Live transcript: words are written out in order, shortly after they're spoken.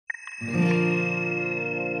The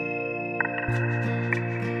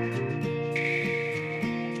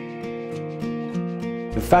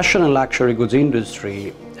fashion and luxury goods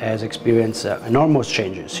industry has experienced enormous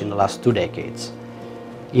changes in the last 2 decades.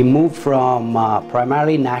 It moved from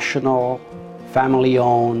primarily national,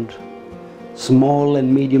 family-owned, small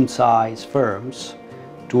and medium-sized firms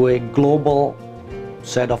to a global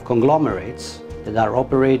set of conglomerates that are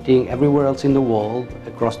operating everywhere else in the world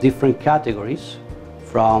across different categories,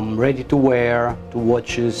 from ready-to-wear to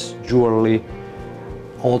watches, jewelry,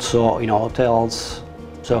 also hotels.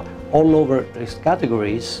 So all over these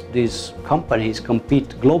categories, these companies compete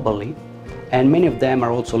globally, and many of them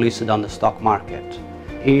are also listed on the stock market.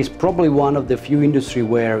 It is probably one of the few industries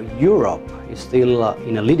where Europe is still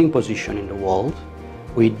in a leading position in the world,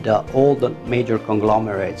 with all the major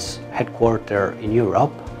conglomerates headquartered in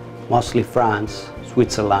Europe, mostly France,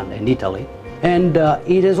 Switzerland and Italy. And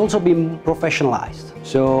it has also been professionalized.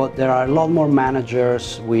 So there are a lot more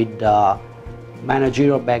managers with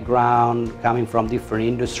managerial background coming from different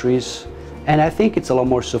industries, and I think it's a lot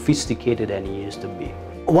more sophisticated than it used to be.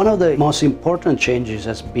 One of the most important changes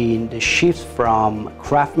has been the shift from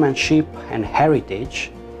craftsmanship and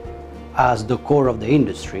heritage as the core of the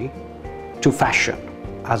industry to fashion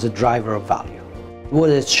as a driver of value. What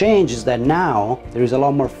has changed is that now there is a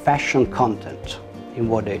lot more fashion content in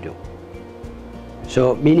what they do.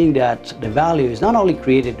 So meaning that the value is not only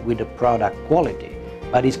created with the product quality,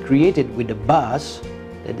 but is created with the buzz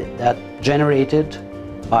that generated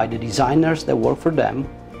by the designers that work for them,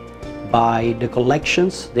 by the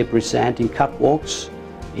collections they present in catwalks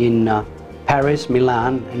in Paris,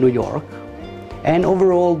 Milan and New York, and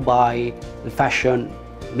overall by the fashion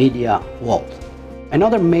media world.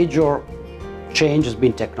 Another major change has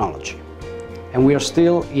been technology, and we are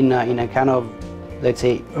still in a kind of, let's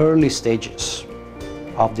say, early stages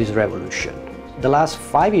of this revolution. The last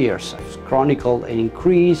 5 years have chronicled an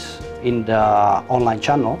increase in the online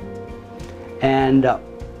channel, and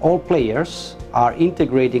all players are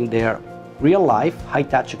integrating their real-life,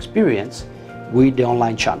 high-touch experience with the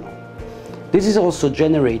online channel. This is also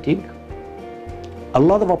generating a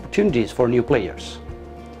lot of opportunities for new players,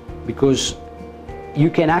 because you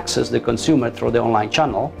can access the consumer through the online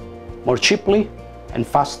channel more cheaply and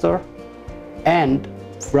faster and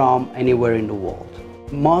from anywhere in the world.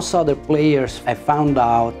 Most other players have found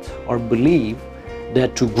out or believe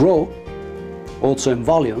that to grow, also in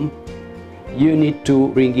volume, you need to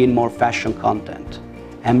bring in more fashion content,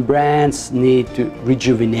 and brands need to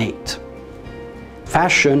rejuvenate.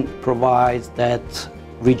 Fashion provides that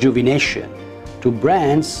rejuvenation to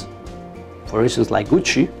brands, for instance like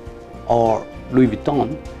Gucci or Louis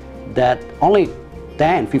Vuitton, that only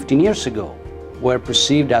 10, 15 years ago were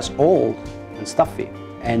perceived as old and stuffy,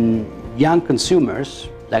 and young consumers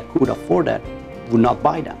that could afford that would not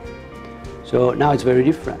buy them. So now it's very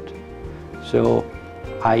different. So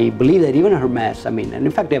I believe that even Hermès, and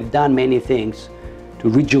in fact they've done many things to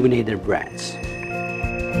rejuvenate their brands.